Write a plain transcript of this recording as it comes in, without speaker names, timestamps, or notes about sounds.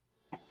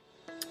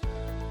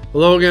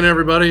Hello again,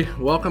 everybody.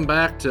 Welcome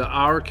back to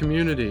our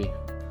community.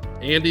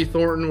 Andy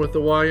Thornton with the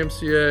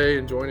YMCA,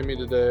 and joining me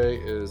today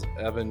is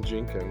Evan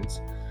Jenkins.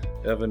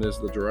 Evan is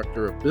the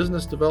Director of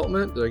Business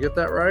Development. Did I get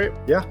that right?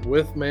 Yeah.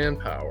 With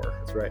Manpower.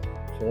 That's right.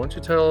 So why don't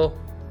you tell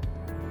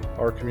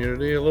our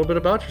community a little bit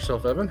about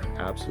yourself, Evan?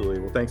 Absolutely.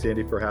 Well, thanks,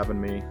 Andy, for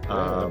having me.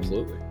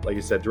 Absolutely. Like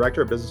you said,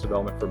 Director of Business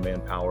Development for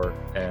Manpower.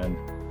 And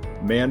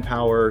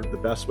Manpower, the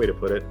best way to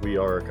put it, we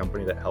are a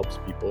company that helps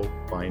people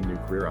find new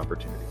career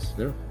opportunities.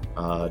 Yeah.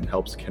 And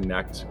helps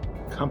connect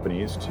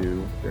companies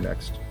to their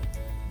next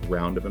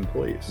round of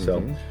employees.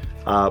 So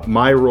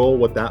my role,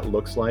 what that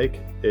looks like,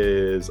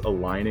 is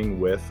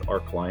aligning with our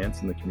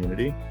clients in the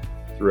community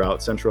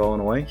throughout Central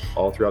Illinois,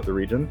 all throughout the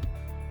region,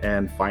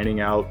 and finding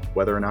out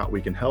whether or not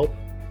we can help,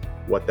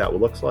 what that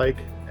looks like,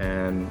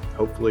 and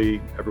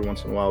hopefully every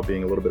once in a while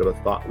being a little bit of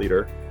a thought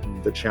leader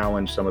to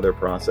challenge some of their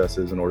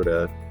processes in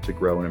order to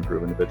grow and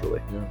improve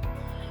individually.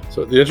 Yeah.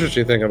 So the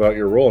interesting thing about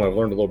your role, and I've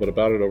learned a little bit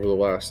about it over the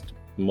last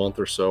month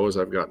or so as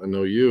I've gotten to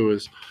know you,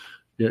 is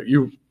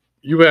you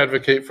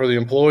advocate for the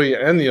employee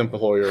and the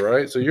employer,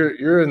 right? So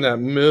you're in that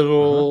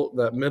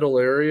middle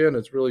area, and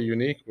it's really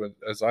unique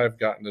as I've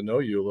gotten to know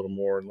you a little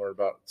more and learn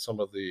about some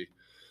of the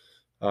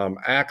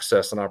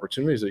access and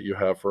opportunities that you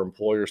have for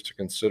employers to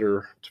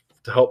consider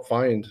to help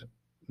find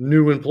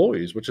new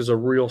employees, which is a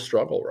real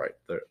struggle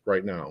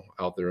right now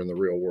out there in the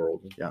real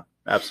world. Yeah,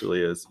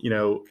 absolutely is.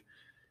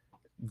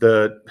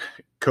 The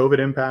COVID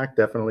impact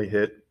definitely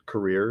hit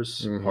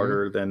careers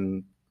harder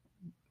than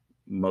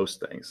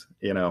most things,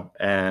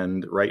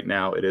 and right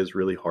now it is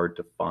really hard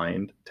to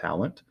find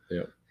talent.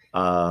 Yeah.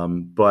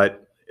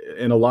 But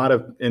in a lot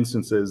of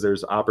instances,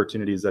 there's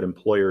opportunities that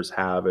employers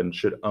have and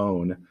should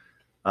own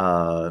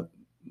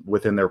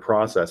within their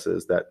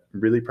processes that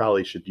really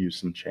probably should use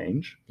some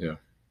change. Yeah.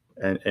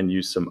 And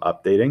use some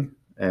updating.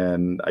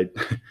 And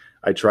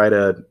I try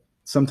to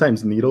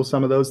sometimes needle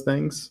some of those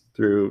things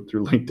through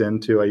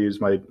LinkedIn too. I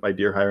use my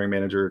Dear Hiring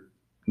Manager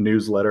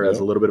newsletter as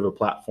a little bit of a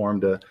platform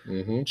to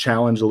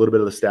challenge a little bit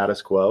of the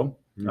status quo,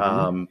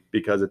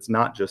 because it's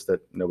not just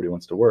that nobody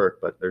wants to work,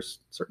 but there's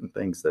certain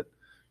things that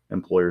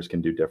employers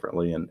can do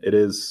differently. And it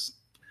is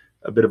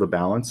a bit of a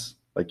balance,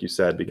 like you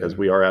said, because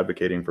we are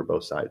advocating for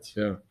both sides.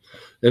 Yeah.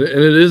 And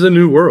it is a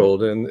new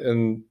world,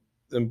 and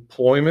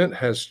employment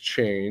has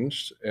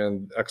changed,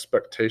 and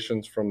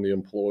expectations from the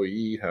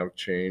employee have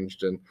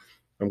changed. And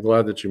I'm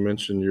glad that you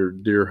mentioned your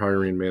Dear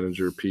Hiring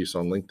Manager piece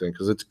on LinkedIn,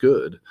 because it's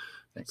good.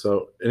 Thanks.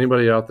 So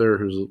anybody out there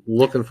who's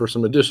looking for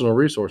some additional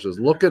resources,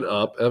 look it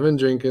up. Evan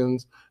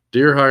Jenkins,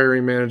 Dear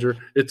Hiring Manager.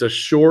 It's a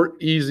short,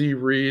 easy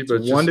read.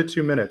 But 1 to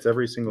 2 minutes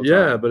every single time.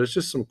 Yeah, but it's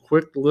just some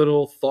quick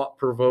little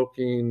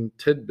thought-provoking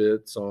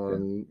tidbits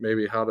on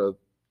maybe how to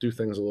do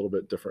things a little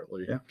bit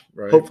differently. Yeah.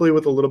 Right. Hopefully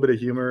with a little bit of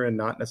humor and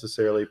not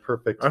necessarily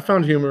perfect. I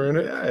found humor in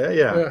it.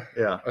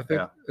 Yeah. I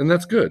think, and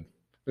that's good.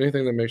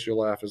 Anything that makes you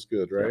laugh is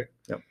good, right?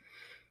 Yep.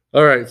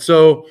 All right.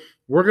 So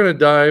we're going to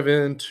dive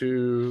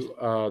into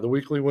the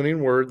weekly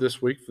winning word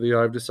this week for the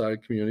I've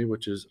Decided community,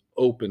 which is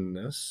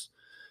openness.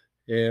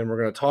 And we're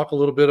going to talk a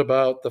little bit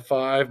about the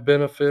 5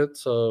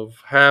 benefits of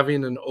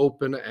having an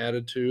open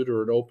attitude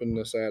or an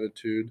openness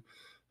attitude.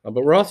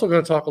 But we're also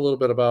going to talk a little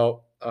bit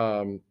about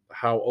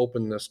how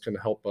openness can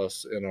help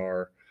us in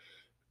our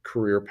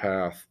career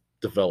path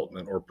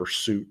development or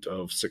pursuit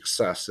of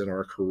success in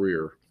our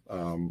career.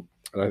 And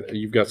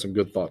you've got some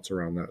good thoughts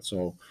around that.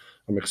 So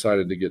I'm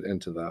excited to get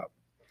into that.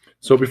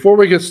 So before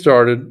we get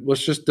started,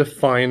 let's just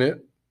define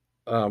it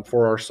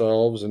for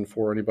ourselves and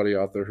for anybody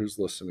out there who's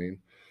listening.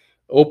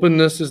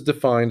 Openness is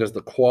defined as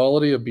the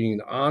quality of being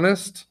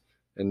honest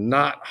and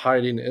not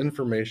hiding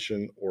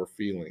information or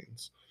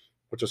feelings,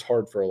 which is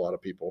hard for a lot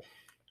of people.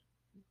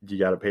 You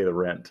got to pay the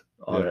rent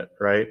on it,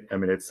 right? I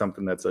mean, it's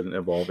something that's an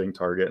evolving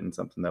target and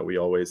something that we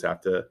always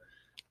have to,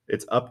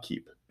 it's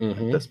upkeep at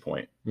this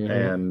point.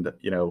 And,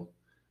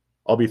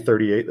 I'll be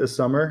 38 this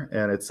summer,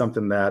 and it's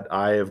something that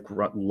I have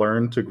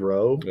learned to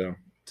grow,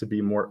 to be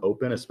more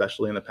open,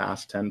 especially in the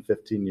past 10,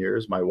 15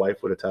 years. My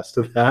wife would attest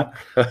to that.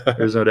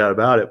 There's no doubt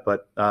about it,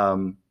 but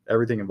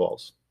everything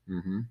involves.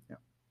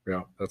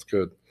 Yeah, that's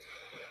good.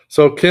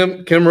 So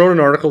Kim wrote an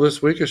article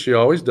this week, as she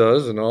always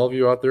does, and all of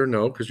you out there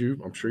know, because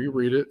I'm sure you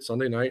read it.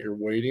 Sunday night, you're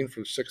waiting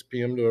for 6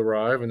 p.m. to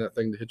arrive and that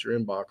thing to hit your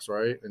inbox,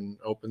 right? And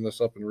open this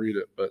up and read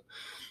it. But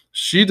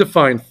she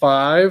defined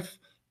 5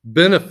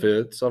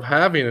 benefits of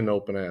having an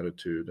open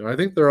attitude, and I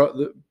think they're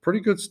pretty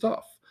good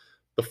stuff.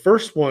 The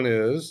first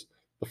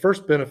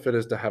benefit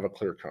is to have a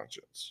clear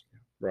conscience,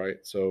 right?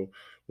 So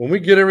when we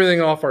get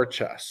everything off our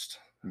chest,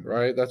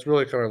 right, that's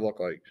really kind of look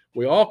like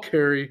we all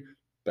carry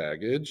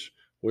baggage.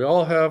 We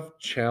all have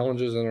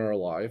challenges in our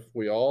life.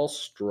 We all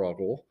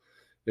struggle.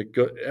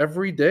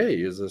 Every day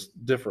is a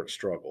different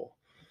struggle.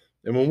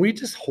 And when we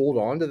just hold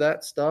on to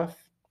that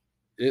stuff,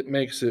 it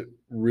makes it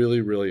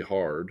really, really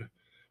hard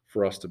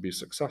for us to be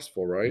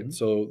successful, right?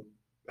 So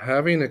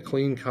having a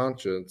clean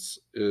conscience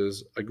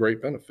is a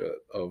great benefit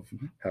of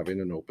having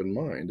an open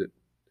mind.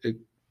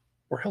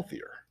 We're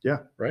healthier. Yeah.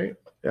 Right?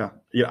 Yeah.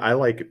 I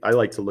like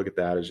to look at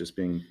that as just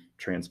being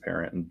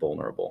transparent and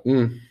vulnerable.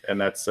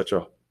 And that's such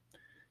a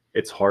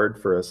it's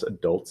hard for us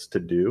adults to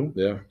do.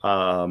 Yeah.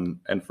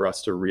 And for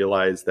us to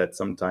realize that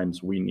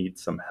sometimes we need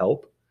some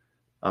help,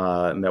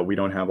 and that we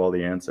don't have all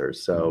the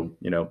answers. So,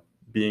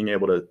 being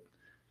able to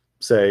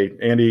say,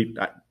 Andy,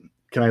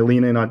 can I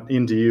lean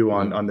into you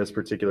on this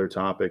particular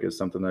topic is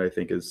something that I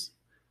think is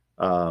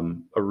a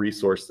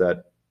resource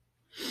that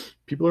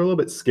people are a little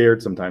bit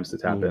scared sometimes to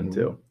tap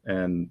into.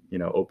 And,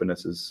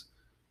 openness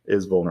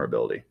is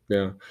vulnerability.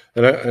 Yeah.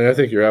 And I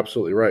think you're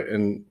absolutely right.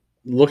 And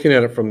looking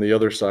at it from the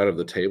other side of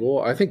the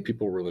table, I think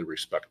people really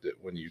respect it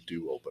when you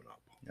do open up.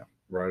 Yeah.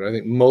 Right. I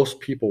think most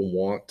people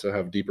want to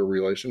have deeper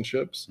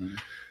relationships,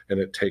 and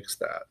it takes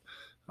that.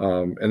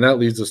 And that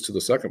leads us to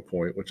the second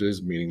point, which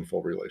is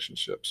meaningful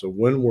relationships. So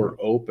when we're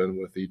open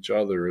with each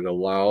other, it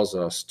allows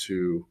us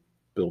to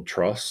build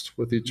trust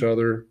with each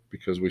other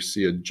because we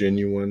see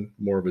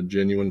more of a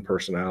genuine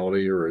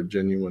personality or a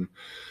genuine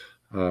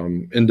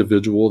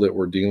individual that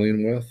we're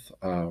dealing with.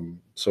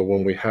 So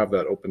when we have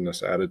that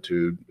openness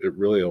attitude, it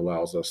really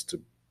allows us to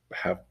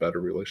have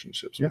better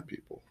relationships with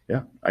people.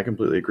 Yeah, I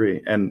completely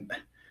agree. And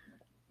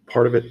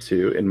part of it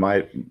too, in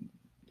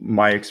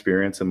my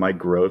experience and my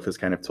growth has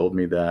kind of told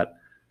me that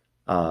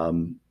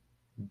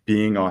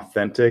being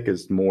authentic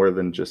is more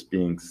than just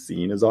being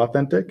seen as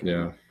authentic.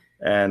 Yeah.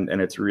 And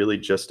it's really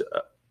just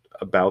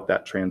about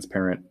that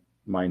transparent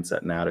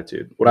mindset and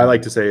attitude. What I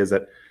like to say is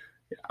that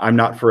I'm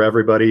not for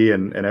everybody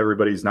and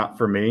everybody's not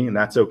for me, and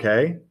that's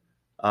okay.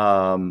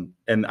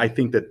 And I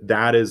think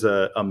that is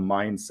a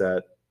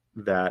mindset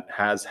that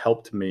has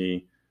helped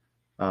me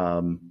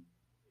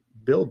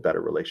build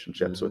better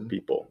relationships with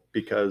people,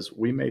 because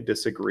we may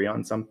disagree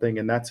on something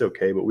and that's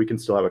okay, but we can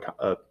still have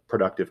a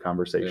productive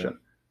conversation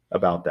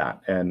about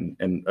that and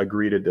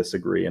agree to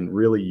disagree and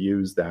really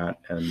use that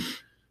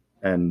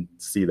and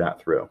see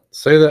that through.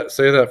 Say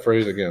that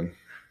phrase again.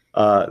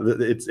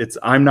 It's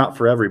I'm not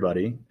for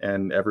everybody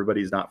and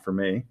everybody's not for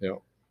me. Yeah.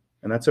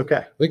 And that's okay.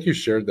 I think you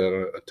shared that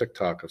on a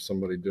TikTok of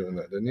somebody doing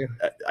that, didn't you?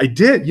 I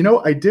did.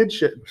 I did.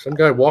 Some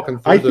guy walking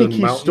through I think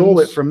he stole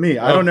it from me.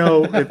 I don't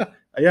know.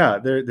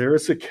 There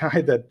is a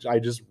guy that I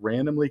just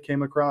randomly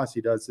came across.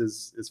 He does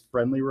his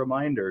friendly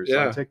reminders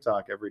on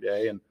TikTok every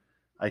day. And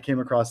I came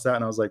across that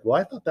and I was like, well,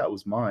 I thought that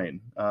was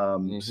mine.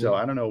 So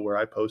I don't know where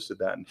I posted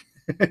that.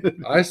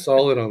 I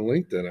saw it on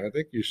LinkedIn. I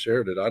think you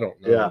shared it. I don't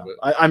know. Yeah,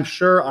 but I'm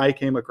sure I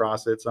came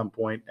across it at some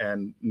point,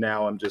 and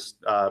now I'm just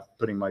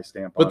putting my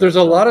stamp on it. But there's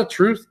a lot of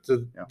truth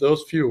to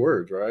those few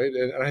words, right?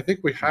 And I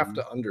think we have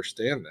to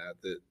understand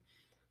that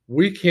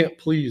we can't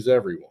please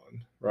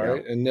everyone,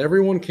 right? Yeah. And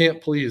everyone can't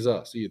please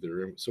us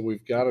either. And so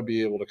we've got to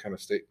be able to kind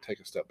of take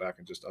a step back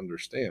and just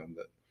understand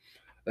that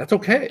that's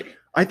okay.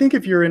 I think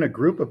if you're in a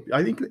group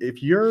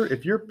if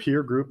your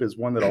peer group is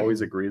one that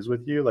always agrees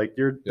with you, like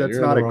that's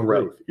not a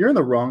growth. You're in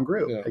the wrong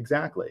group. Yeah.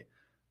 Exactly.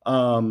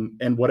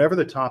 And whatever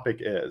the topic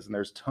is, and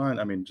there's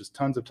just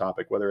tons of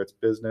topic, whether it's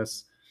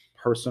business,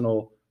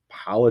 personal,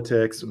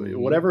 politics,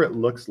 whatever it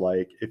looks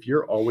like, if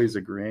you're always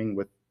agreeing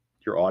with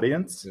your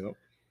audience,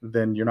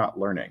 then you're not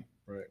learning.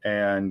 Right.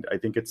 And I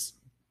think it's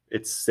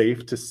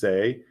safe to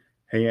say,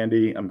 hey,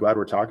 Andy, I'm glad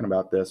we're talking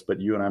about this,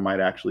 but you and I might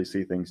actually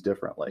see things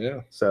differently.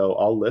 Yeah. So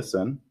I'll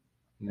listen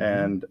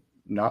and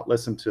not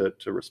listen to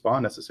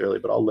respond necessarily,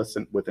 but I'll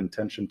listen with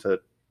intention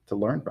to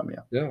learn from you.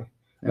 Yeah.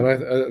 And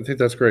I think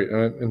that's great.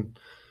 And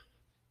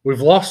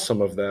we've lost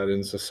some of that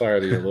in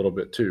society a little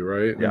bit too,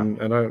 right? Yeah.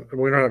 And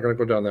we're not going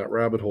to go down that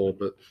rabbit hole,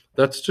 but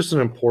that's just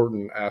an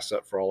important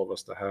asset for all of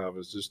us to have,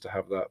 is just to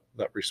have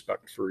that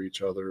respect for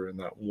each other and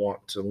that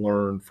want to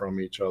learn from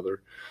each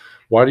other.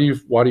 Why do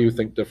you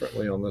think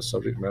differently on this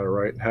subject matter,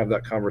 right? And have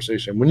that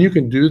conversation. When you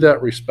can do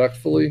that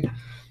respectfully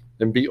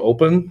and be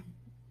open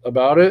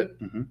about it,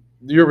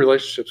 your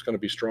relationship's going to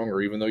be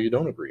stronger, even though you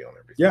don't agree on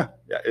everything. Yeah.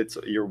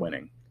 You're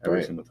winning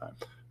every single time.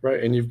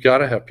 Right. And you've got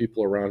to have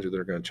people around you that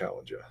are going to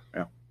challenge you.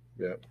 Yeah.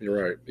 Yeah,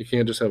 you're right. You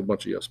can't just have a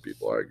bunch of yes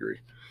people. I agree.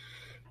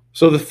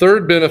 So the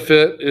third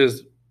benefit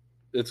is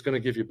it's going to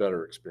give you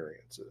better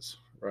experiences,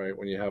 right?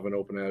 When you have an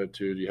open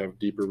attitude, you have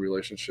deeper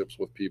relationships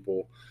with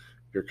people,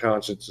 your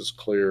conscience is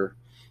clear,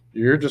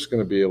 you're just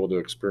going to be able to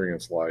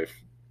experience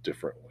life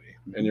differently.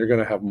 And you're going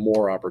to have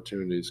more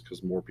opportunities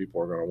because more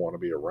people are going to want to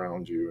be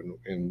around you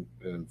and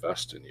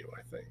invest in you,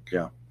 I think.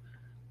 Yeah.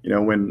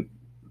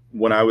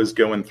 When I was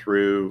going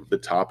through the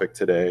topic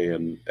today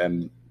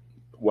and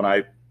when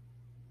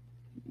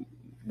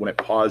it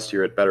paused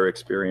here at Better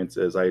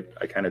Experiences, I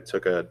kind of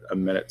took a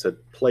minute to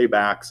play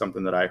back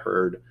something that I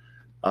heard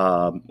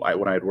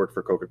when I had worked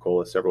for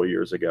Coca-Cola several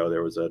years ago.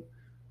 There was a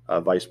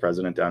vice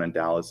president down in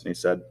Dallas, and he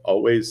said,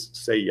 always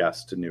say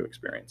yes to new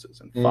experiences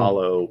and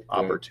follow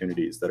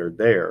opportunities that are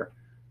there.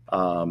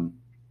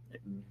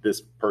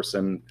 This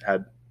person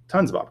had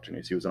tons of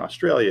opportunities. He was in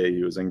Australia,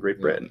 he was in Great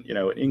Britain, in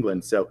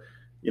England. So,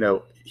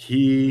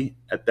 he,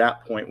 at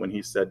that point when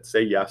he said,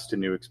 say yes to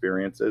new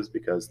experiences,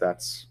 because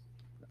that's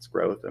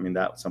growth. I mean,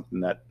 that's something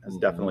that has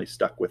definitely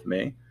stuck with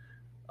me.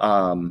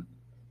 I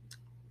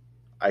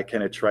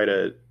kind of try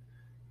to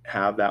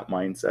have that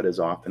mindset as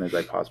often as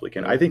I possibly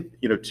can. I think,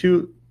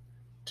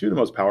 two of the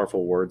most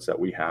powerful words that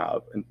we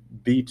have, and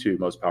the two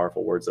most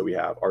powerful words that we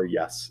have, are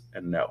yes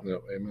and no. Yeah,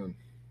 amen.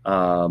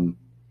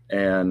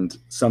 And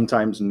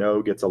sometimes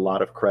no gets a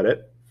lot of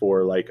credit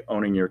for like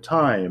owning your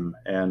time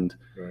and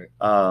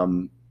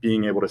Right.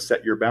 being able to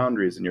set your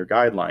boundaries and your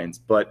guidelines,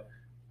 but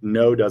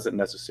no doesn't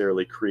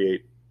necessarily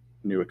create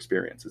new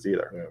experiences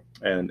either,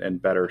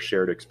 and better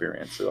shared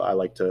experience. So I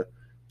like to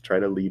try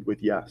to lead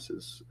with yes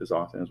as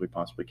often as we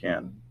possibly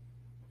can.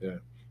 Yeah,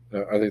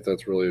 I think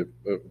that's really,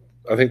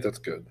 I think that's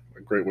good.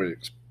 A great way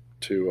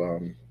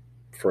to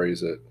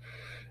phrase it.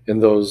 In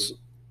those,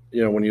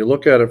 when you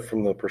look at it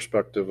from the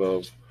perspective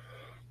of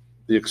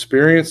the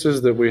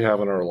experiences that we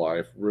have in our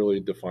life, really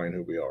define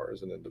who we are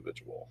as an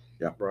individual.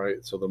 Yeah. Right.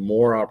 So the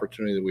more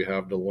opportunity that we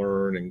have to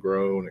learn and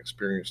grow and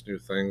experience new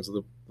things,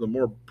 the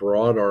more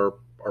broad our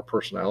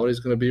personality is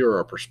going to be, or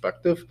our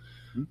perspective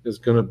is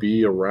going to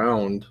be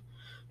around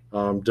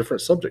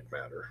different subject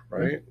matter,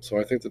 right? So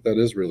I think that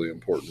is really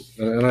important,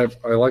 and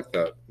I like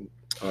that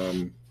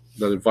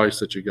that advice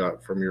that you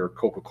got from your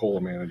Coca-Cola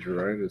manager,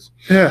 right?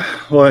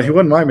 Well, he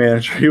wasn't my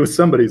manager; he was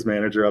somebody's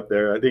manager up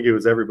there. I think he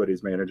was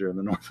everybody's manager in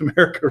the North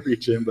America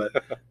region.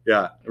 But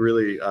yeah,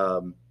 really,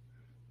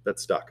 that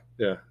stuck.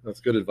 Yeah, that's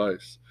good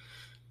advice.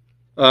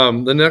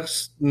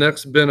 The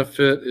next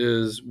benefit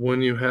is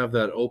when you have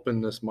that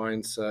openness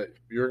mindset,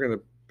 you're going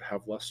to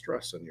have less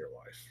stress in your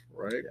life,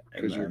 right?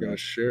 Because you're going to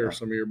share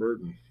some of your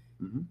burden.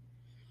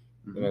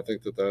 And I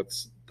think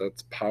that's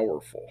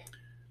powerful.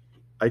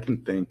 I can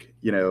think,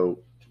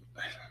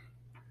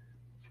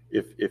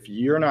 if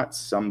you're not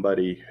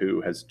somebody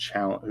who has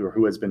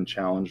been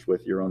challenged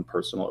with your own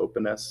personal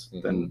openness,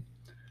 then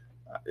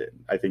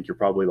I think you're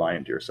probably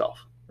lying to yourself,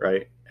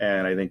 right?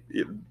 And I think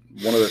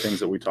one of the things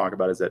that we talk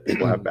about is that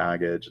people have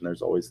baggage, and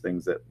there's always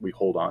things that we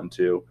hold on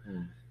to.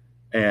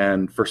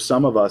 And for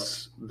some of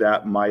us,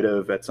 that might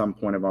have at some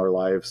point of our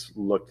lives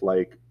looked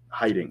like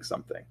hiding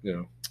something,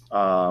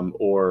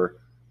 or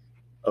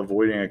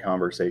avoiding a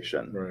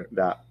conversation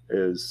that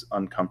is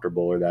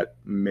uncomfortable, or that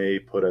may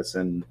put us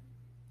in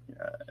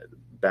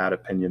bad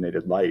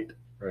opinionated light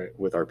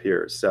with our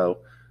peers. So,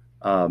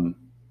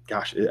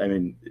 gosh, I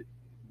mean,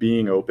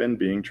 being open,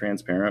 being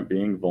transparent,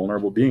 being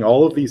vulnerable, being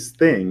all of these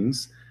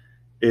things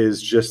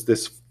is just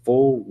this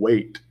full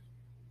weight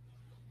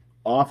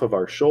off of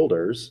our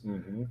shoulders,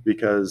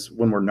 because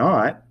when we're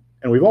not,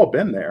 and we've all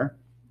been there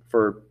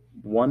for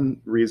one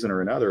reason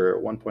or another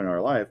at one point in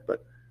our life,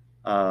 but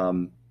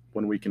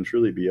when we can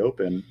truly be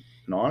open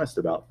and honest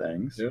about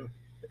things,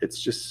 it's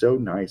just so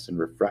nice and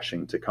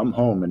refreshing to come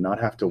home and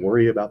not have to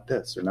worry about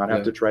this, or not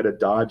have to try to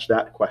dodge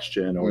that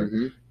question, or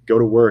go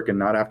to work and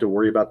not have to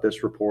worry about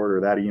this report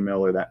or that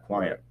email or that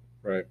client.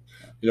 Right.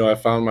 I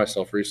found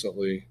myself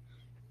recently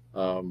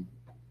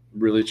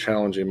really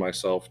challenging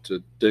myself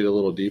to dig a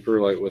little deeper,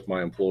 like with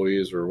my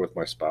employees or with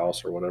my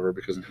spouse or whatever,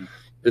 because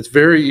it's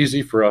very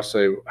easy for us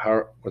to say,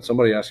 when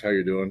somebody asks how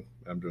you're doing,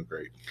 I'm doing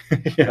great.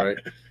 Right.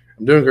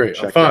 I'm doing great.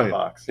 Check I'm fine. That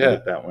box.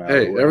 That one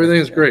hey,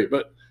 everything's great.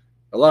 But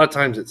a lot of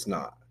times it's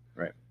not.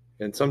 Right.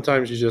 And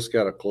sometimes you just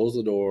got to close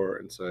the door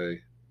and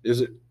say,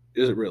 is it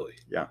really?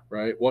 Yeah.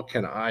 Right. What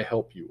can I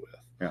help you with?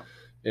 Yeah.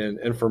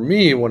 And for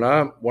me, when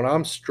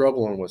I'm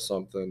struggling with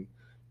something,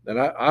 and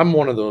I'm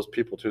one of those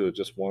people too that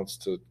just wants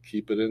to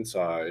keep it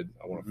inside.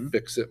 I want to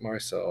fix it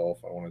myself.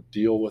 I want to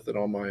deal with it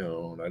on my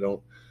own. I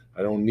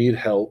don't need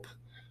help.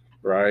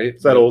 Right.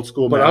 It's that old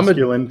school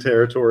masculine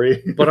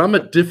territory. But I'm a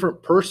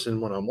different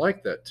person when I'm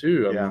like that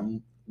too.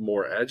 I'm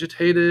more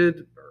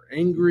agitated or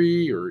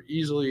angry, or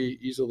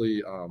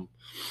easily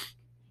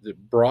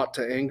brought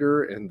to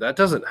anger, and that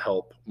doesn't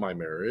help my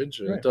marriage,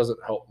 and it doesn't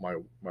help my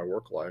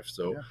work life.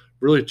 So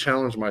really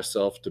challenge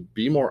myself to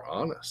be more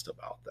honest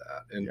about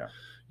that. And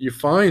you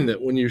find that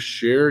when you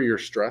share your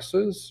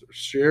stresses,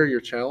 share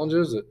your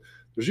challenges, that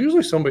there's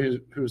usually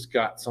somebody who's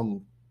got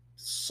some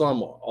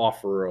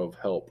offer of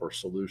help or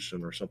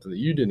solution or something that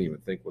you didn't even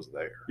think was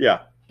there.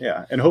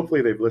 Yeah. And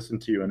hopefully they've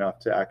listened to you enough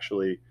to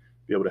actually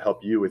be able to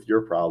help you with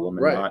your problem,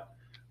 and not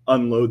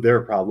unload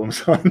their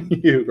problems on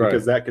you,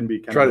 because that can be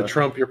try to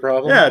trump your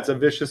problem. Yeah, it's a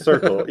vicious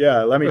circle.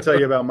 Let me tell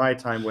you about my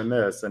time when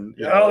this, and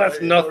that's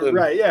nothing.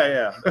 Right.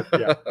 Yeah.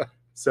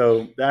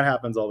 So that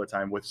happens all the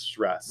time with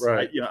stress.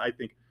 Right. I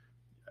think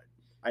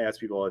I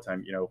ask people all the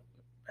time,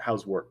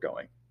 how's work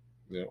going?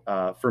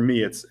 Yeah. For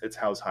me, it's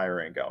how's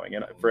hiring going,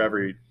 and for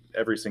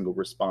every single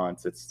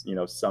response, it's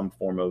some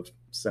form of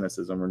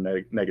cynicism or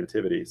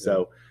negativity.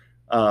 So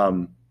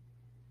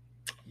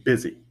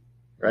busy,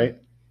 right?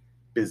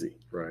 Busy.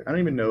 Right. I don't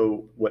even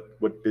know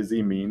what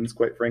busy means,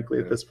 quite frankly,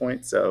 at this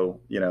point. So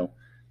I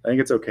think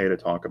it's okay to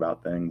talk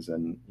about things,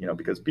 and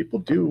because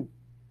people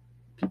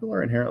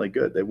are inherently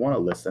good. They want to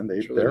listen.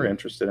 They're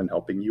interested in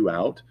helping you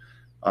out,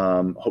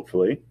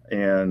 hopefully,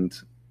 and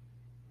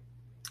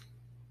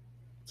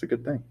it's a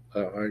good thing.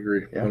 I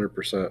agree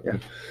 100%. Yeah.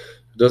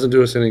 It doesn't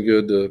do us any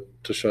good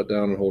to shut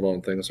down and hold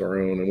on things our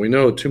own. And we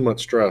know too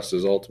much stress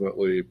is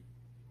ultimately,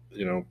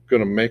 going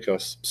to make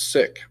us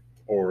sick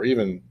or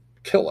even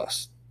kill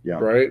us. Yeah.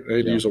 Right. I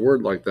hate to use a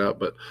word like that,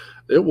 but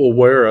it will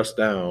wear us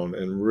down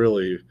and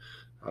really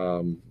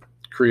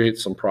create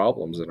some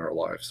problems in our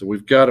life. So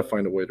we've got to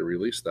find a way to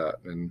release that.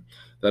 And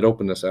that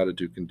openness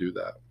attitude can do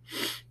that.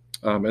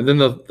 And then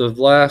the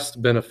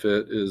last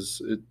benefit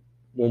is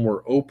when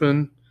we're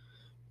open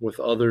with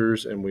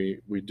others and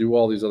we do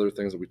all these other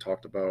things that we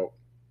talked about,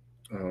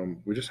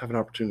 we just have an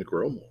opportunity to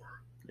grow more.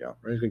 Yeah.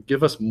 Right. It can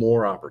give us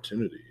more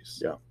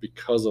opportunities. Yeah.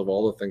 Because of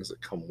all the things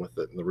that come with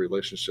it, and the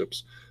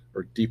relationships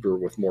are deeper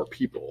with more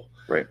people.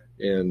 Right.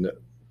 And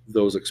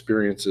those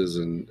experiences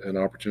and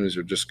opportunities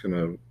are just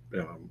going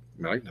to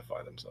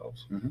magnify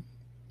themselves. Mm-hmm.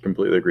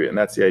 Completely agree. And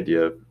that's the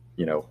idea of,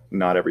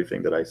 not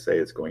everything that I say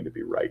is going to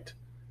be right.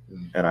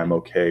 Mm-hmm. And I'm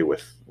okay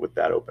with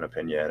that open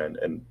opinion.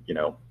 And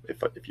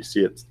if you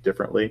see it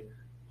differently,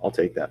 I'll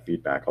take that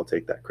feedback. I'll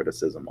take that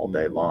criticism all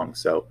day long.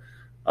 So,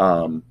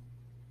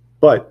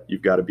 but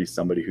you've got to be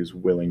somebody who's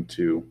willing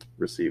to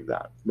receive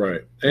that.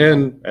 Right.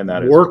 And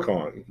that work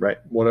on right.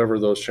 whatever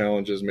those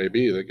challenges may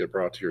be that get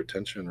brought to your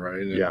attention.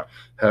 Right. And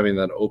having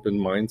that open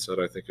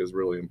mindset, I think, is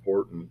really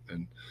important.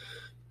 And,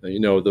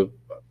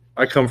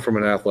 I come from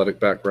an athletic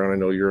background. I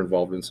know you're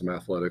involved in some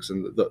athletics,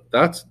 and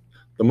that's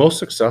the most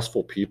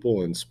successful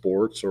people in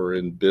sports or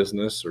in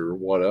business or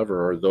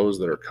whatever are those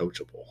that are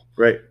coachable.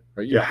 Right.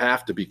 You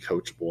have to be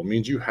coachable. It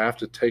means you have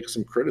to take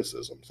some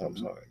criticism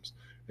sometimes.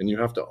 And you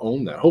have to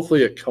own that.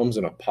 Hopefully it comes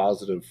in a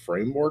positive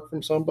framework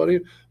from somebody,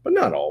 but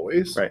not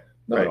always. Right.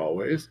 Not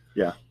always.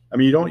 Yeah. I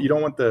mean, you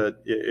don't want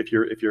if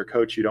you're a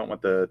coach, you don't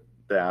want the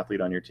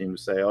athlete on your team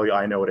to say, "Oh, yeah,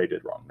 I know what I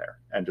did wrong there,"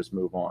 and just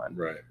move on.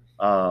 Right.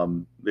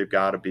 They've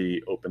got to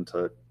be open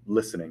to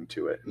listening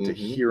to it, to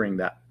hearing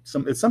that.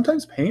 It's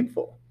sometimes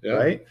painful,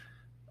 right?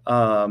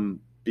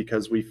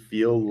 Because we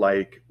feel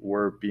like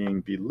we're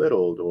being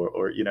belittled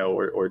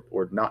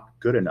or not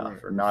good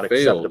enough or not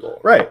acceptable.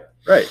 Right.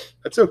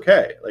 That's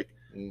okay. Like,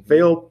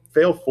 fail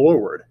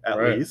forward at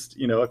least.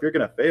 If you're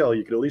going to fail,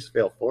 you could at least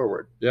fail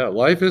forward. Yeah,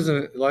 life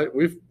isn't like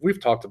we've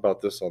talked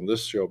about this on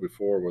this show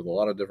before with a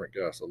lot of different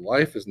guests.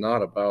 Life is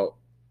not about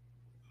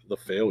the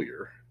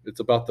failure; it's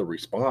about the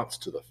response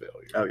to the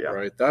failure. Oh yeah,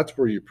 right. That's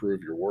where you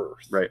prove your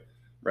worth. Right.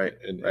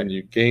 And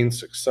you gain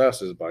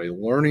success is by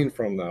learning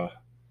from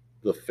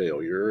the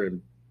failure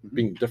and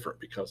being different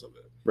because of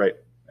it. Right.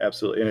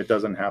 Absolutely, and it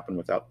doesn't happen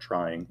without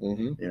trying.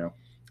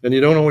 And you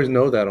don't always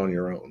know that on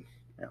your own.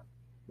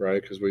 Right,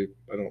 because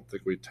I don't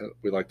think we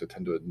like to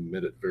tend to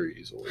admit it very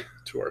easily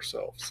to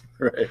ourselves.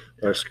 Right,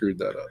 I screwed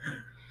that up.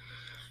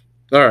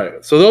 All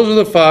right, so those are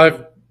the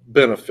 5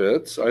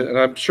 benefits, and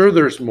I'm sure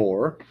there's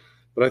more,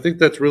 but I think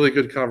that's really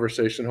good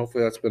conversation.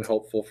 Hopefully, that's been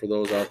helpful for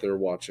those out there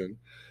watching.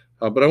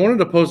 But I wanted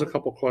to pose a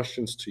couple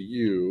questions to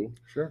you.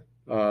 Sure.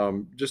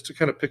 Just to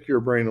kind of pick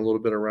your brain a little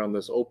bit around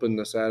this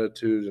openness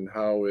attitude and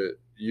how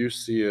you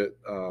see it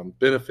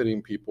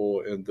benefiting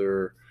people in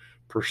their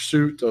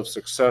pursuit of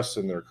success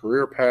in their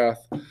career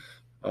path,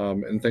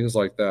 and things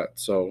like that.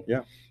 So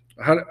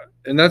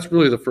and that's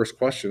really the first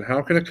question.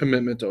 How can a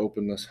commitment to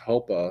openness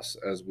help us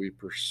as we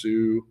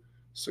pursue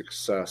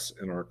success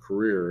in our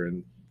career?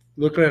 And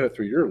looking at it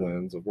through your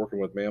lens of working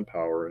with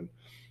Manpower and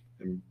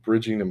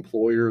bridging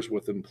employers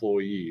with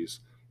employees,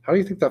 how do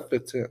you think that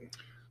fits in?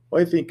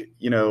 Well, I think,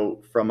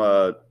 from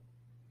an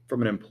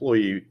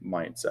employee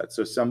mindset,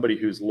 so somebody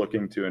who's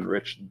looking to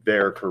enrich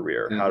their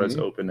career, how does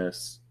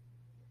openness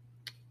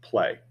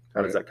play?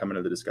 How does that come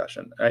into the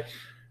discussion?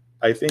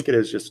 I think it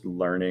is just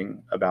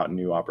learning about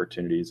new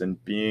opportunities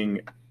and being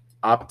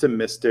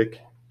optimistic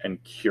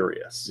and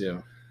curious.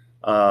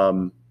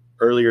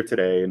 Earlier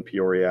today in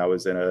Peoria, I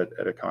was at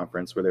a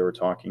conference where they were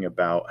talking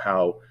about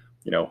how,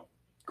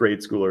 grade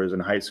schoolers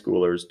and high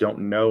schoolers don't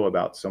know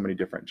about so many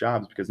different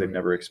jobs because they've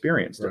never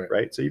experienced it,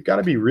 right? So you've got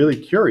to be really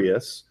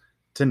curious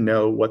to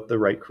know what the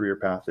right career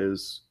path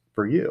is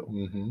for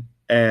you.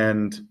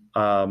 And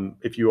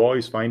if you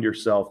always find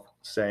yourself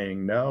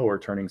saying no or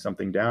turning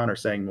something down or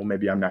saying, well,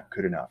 maybe I'm not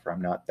good enough or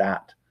I'm not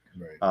that,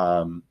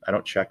 I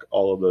don't check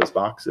all of those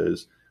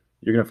boxes,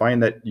 you're going to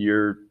find that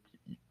you're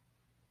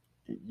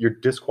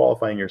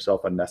disqualifying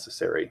yourself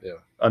unnecessarily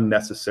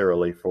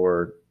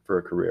for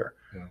a career.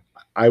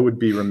 I would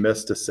be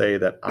remiss to say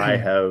that I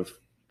have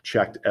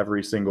checked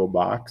every single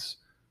box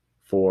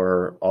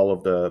for all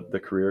of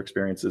the career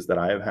experiences that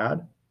I have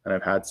had, and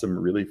I've had some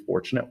really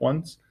fortunate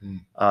ones.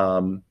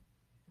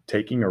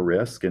 Taking a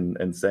risk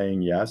and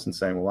saying yes and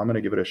saying, well, I'm going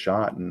to give it a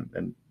shot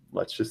and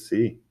let's just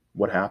see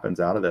what happens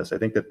out of this. I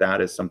think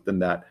that is something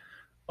that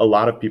a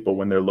lot of people,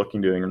 when they're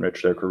looking to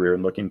enrich their career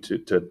and looking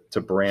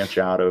to branch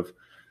out of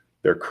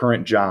their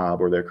current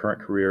job or their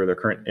current career, their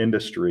current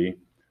industry,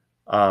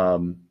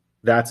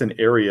 that's an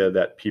area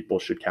that people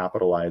should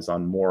capitalize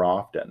on more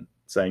often,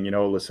 saying,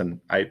 listen,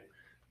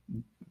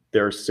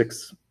 there are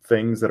 6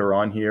 things that are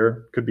on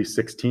here, could be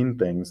 16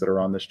 things that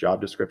are on this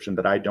job description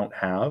that I don't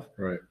have.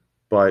 Right.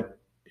 But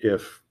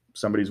if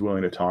somebody's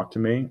willing to talk to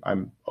me,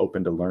 I'm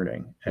open to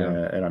learning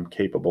and I'm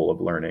capable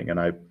of learning and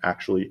I'm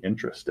actually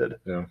interested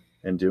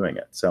in doing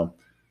it. So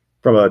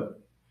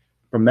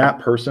from that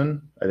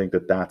person, I think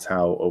that's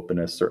how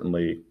openness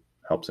certainly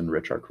helps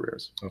enrich our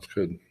careers. That's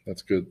good.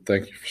 That's good.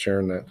 Thank you for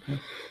sharing that.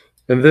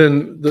 And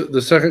then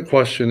the second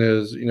question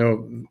is,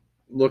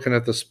 looking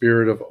at the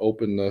spirit of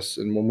openness,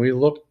 and when we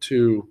look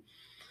to,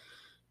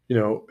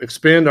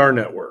 expand our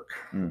network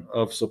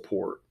of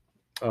support,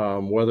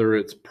 whether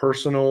it's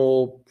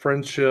personal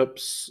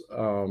friendships,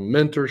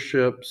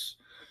 mentorships,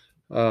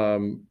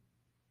 um,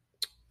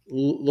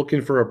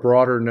 looking for a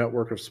broader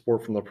network of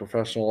support from the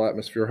professional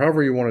atmosphere,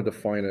 however you want to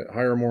define it,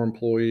 hire more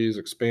employees,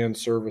 expand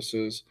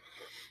services.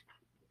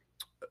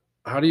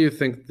 How do you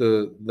think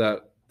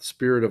that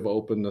spirit of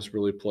openness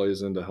really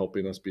plays into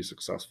helping us be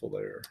successful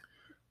there?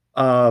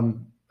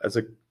 That's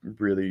a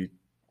really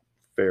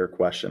fair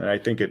question, and I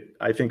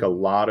think a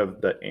lot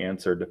of the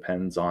answer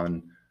depends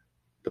on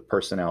the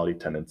personality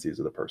tendencies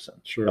of the person,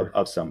 Sure.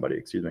 of somebody.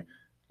 Excuse me.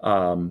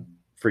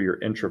 For your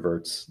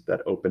introverts,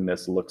 that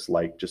openness looks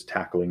like just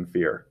tackling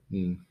fear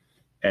Mm,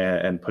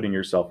 and putting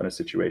yourself in a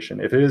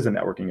situation. If it is a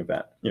networking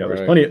event,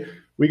 there's Right. plenty.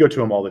 We go to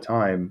them all the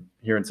time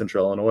here in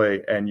Central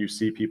Illinois, and you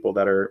see people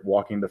that are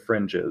walking the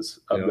fringes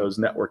of Yeah. those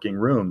networking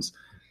rooms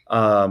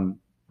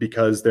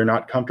because they're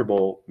not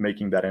comfortable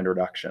making that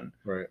introduction.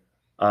 Right.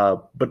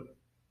 But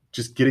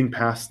just getting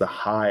past the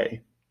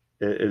high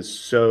is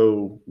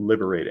so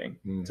liberating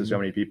to so Mhm.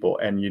 many people,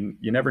 and you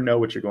never know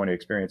what you're going to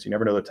experience. You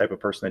never know the type of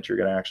person that you're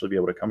going to actually be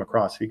able to come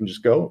across. If you can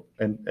just go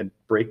and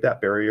break that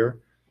barrier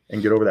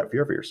and get over that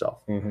fear for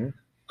yourself. Mhm.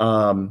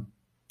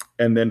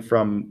 And then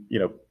from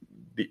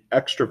the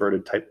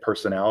extroverted type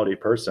personality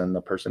person,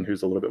 the person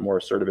who's a little bit more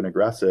assertive and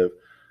aggressive,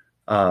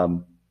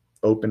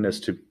 openness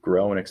to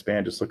grow and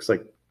expand just looks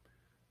like,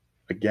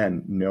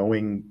 again,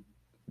 knowing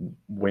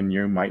when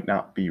you might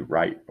not be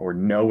right, or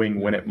knowing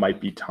when it might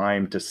be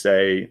time to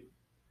say,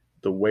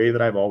 the way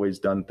that I've always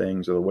done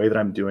things, or the way that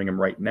I'm doing them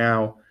right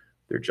now,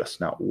 they're just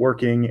not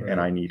working, Right. and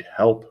I need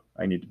help.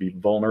 I need to be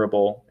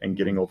vulnerable, and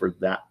getting over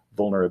that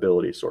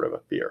vulnerability sort of a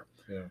fear.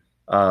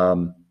 Yeah.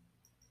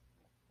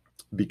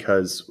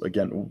 Because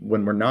again,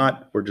 when we're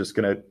not, we're just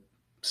going to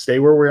stay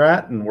where we're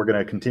at, and we're going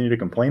to continue to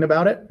complain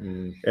about it.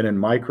 Mm. And in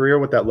my career,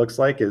 what that looks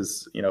like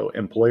is,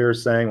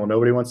 employers saying, well,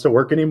 nobody wants to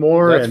work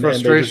anymore. That's and they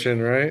just-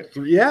 frustration, right?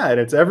 yeah. And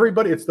it's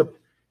everybody. It's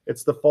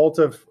the fault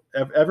of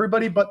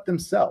everybody but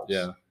themselves.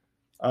 Yeah.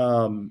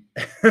 And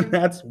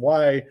that's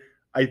why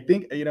I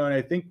think, and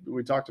I think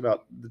we talked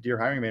about the Dear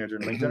Hiring Manager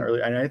in LinkedIn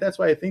earlier. And that's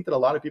why I think that a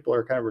lot of people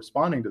are kind of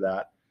responding to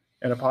that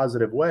in a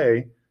positive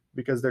way,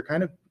 because they're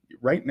kind of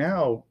right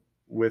now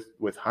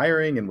with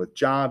hiring and with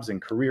jobs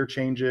and career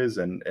changes,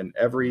 and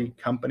every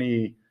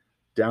company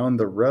down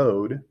the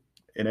road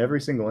in every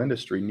single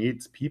industry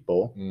needs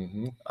people.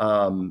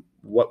 Mm-hmm.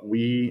 What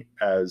we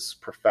as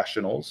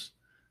professionals,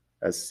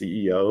 as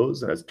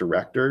CEOs, and as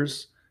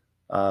directors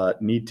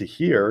need to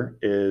hear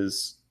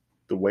is,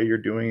 the way you're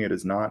doing it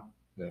is not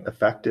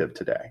effective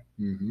today.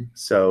 Mm-hmm.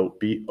 So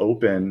be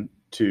open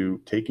to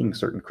taking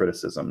certain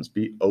criticisms,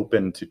 be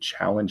open to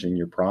challenging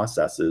your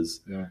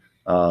processes. Yeah.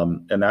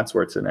 And that's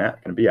where it's going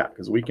to be at,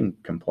 because we can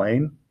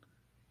complain,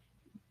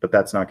 but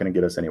that's not going to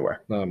get us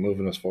anywhere. Not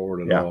moving us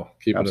forward at Yeah, all,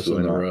 keeping us in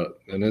absolutely the not. rut.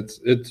 And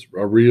it's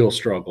a real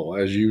struggle,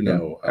 as you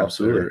know, out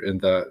absolutely.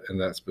 there in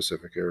that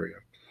specific area.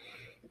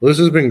 Well, this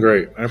has been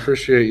great. I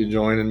appreciate you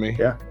joining me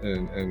Yeah.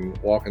 and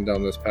walking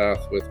down this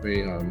path with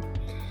me.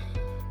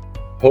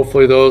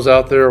 Hopefully those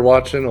out there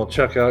watching will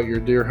check out your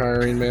Dear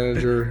Hiring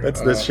Manager.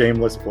 That's the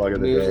shameless plug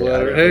of the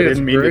newsletter. day. Hey, it's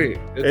didn't mean to- great.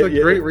 It's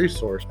a great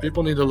resource.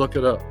 People need to look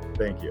it up.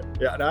 Thank you.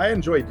 Yeah, and I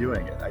enjoy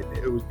doing it.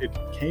 It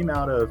came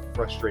out of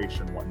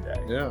frustration one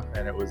day. Yeah.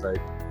 And it was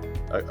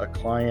a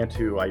client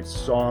who I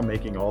saw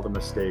making all the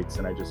mistakes,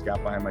 and I just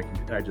got behind my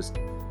computer and I just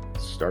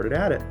started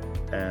at it.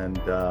 And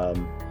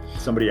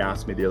somebody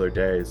asked me the other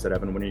day, said,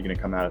 Evan, when are you going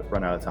to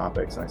run out of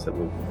topics? And I said,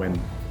 well, when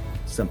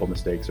simple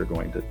mistakes are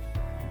going to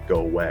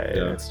go away.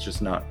 Yeah. And it's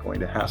just not going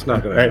to happen. It's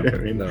not going right? to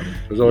happen. I mean, No.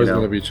 There's always you know.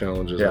 going to be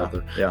challenges out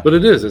there. Yeah. But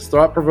it's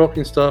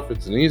thought-provoking stuff.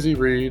 It's an easy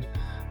read.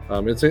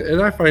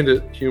 And I find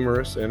it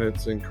humorous, and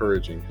it's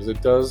encouraging, because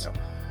it does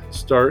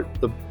start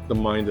the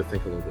mind to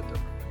think a little bit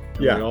different.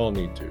 And Yeah. we all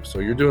need to. So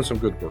you're doing some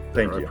good work there.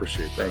 Thank you. I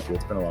appreciate that. Thank you.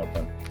 It's been a lot of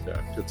fun.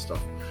 Yeah, good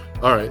stuff.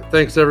 All right.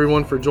 Thanks,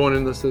 everyone, for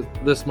joining us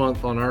this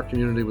month on Our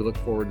Community. We look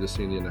forward to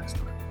seeing you next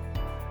time.